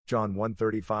John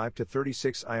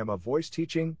 1:35-36 I am a voice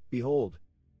teaching, behold.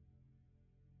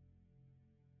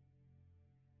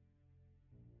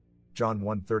 John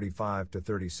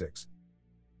 1:35-36.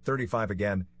 35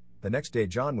 again. The next day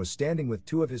John was standing with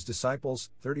two of his disciples,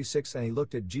 36, and he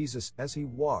looked at Jesus as he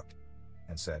walked,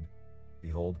 and said,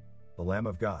 Behold, the Lamb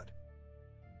of God.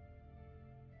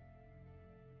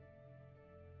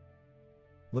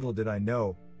 Little did I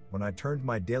know, when I turned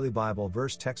my daily Bible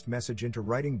verse text message into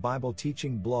writing Bible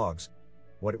teaching blogs,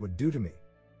 what it would do to me.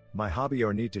 My hobby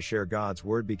or need to share God's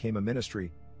Word became a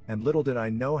ministry, and little did I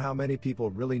know how many people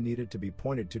really needed to be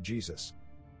pointed to Jesus.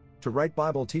 To write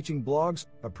Bible teaching blogs,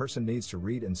 a person needs to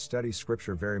read and study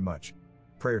Scripture very much.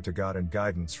 Prayer to God and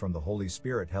guidance from the Holy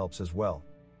Spirit helps as well.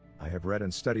 I have read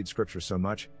and studied Scripture so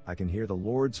much, I can hear the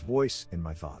Lord's voice in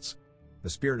my thoughts. The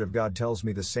Spirit of God tells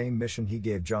me the same mission He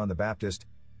gave John the Baptist: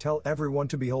 tell everyone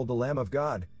to behold the Lamb of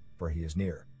God, for He is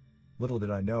near. Little did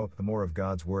I know, the more of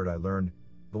God's Word I learned,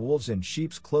 the wolves in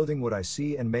sheep's clothing would I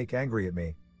see and make angry at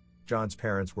me. John's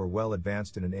parents were well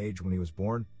advanced in an age when he was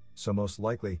born, so most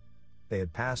likely, they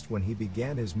had passed when he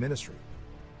began his ministry.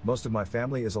 Most of my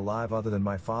family is alive other than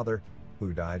my father,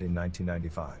 who died in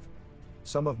 1995.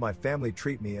 Some of my family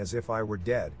treat me as if I were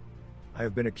dead. I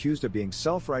have been accused of being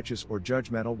self-righteous or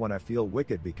judgmental when I feel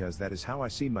wicked because that is how I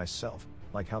see myself,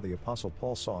 like how the Apostle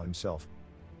Paul saw himself.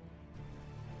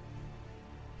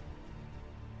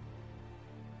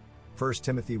 1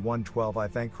 Timothy 1:12 I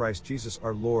thank Christ Jesus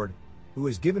our Lord, who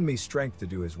has given me strength to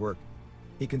do His work.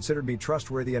 He considered me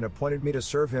trustworthy and appointed me to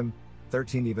serve Him.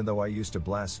 13 Even though I used to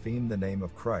blaspheme the name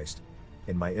of Christ,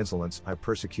 in my insolence I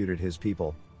persecuted His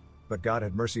people. But God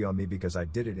had mercy on me because I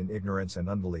did it in ignorance and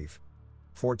unbelief.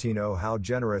 14 Oh how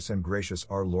generous and gracious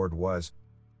our Lord was.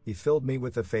 He filled me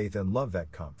with the faith and love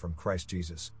that come from Christ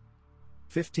Jesus.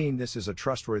 15 This is a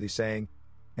trustworthy saying,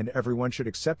 and everyone should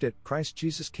accept it. Christ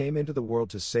Jesus came into the world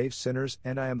to save sinners,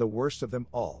 and I am the worst of them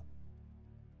all.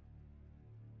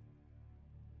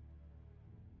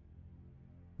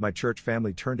 My church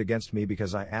family turned against me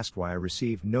because I asked why I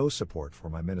received no support for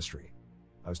my ministry.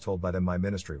 I was told by them my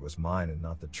ministry was mine and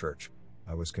not the church.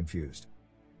 I was confused.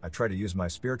 I tried to use my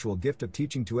spiritual gift of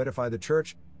teaching to edify the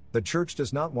church. The church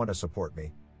does not want to support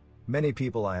me. Many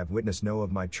people I have witnessed know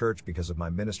of my church because of my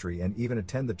ministry and even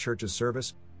attend the church's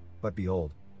service, but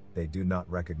behold, they do not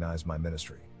recognize my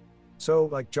ministry. So,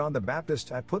 like John the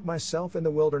Baptist, I put myself in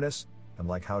the wilderness, and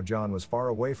like how John was far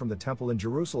away from the temple in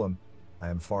Jerusalem, I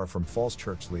am far from false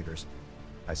church leaders.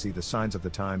 I see the signs of the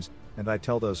times, and I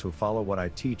tell those who follow what I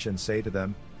teach and say to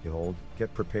them, Behold,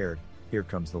 get prepared, here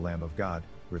comes the Lamb of God,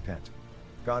 repent.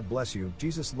 God bless you,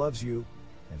 Jesus loves you,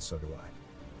 and so do I.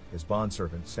 His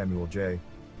bondservant Samuel J.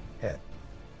 Head.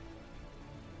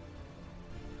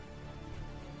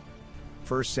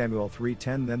 1 Samuel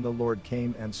 3:10 Then the Lord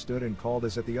came and stood and called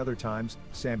as at the other times,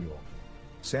 Samuel,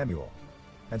 Samuel.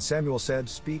 And Samuel said,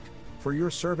 Speak, for your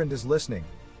servant is listening.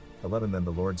 11 Then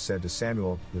the Lord said to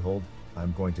Samuel, Behold, I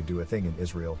am going to do a thing in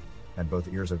Israel, and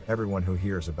both ears of everyone who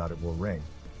hears about it will ring.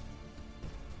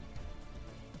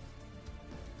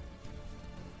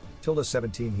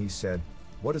 17 He said,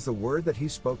 What is the word that He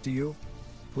spoke to you?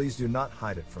 Please do not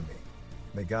hide it from me.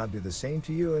 May God do the same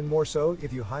to you, and more so,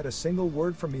 if you hide a single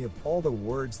word from me of all the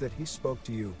words that He spoke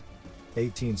to you.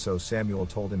 18 So Samuel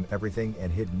told him everything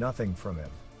and hid nothing from him.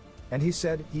 And he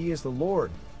said, He is the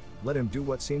Lord. Let him do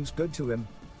what seems good to him.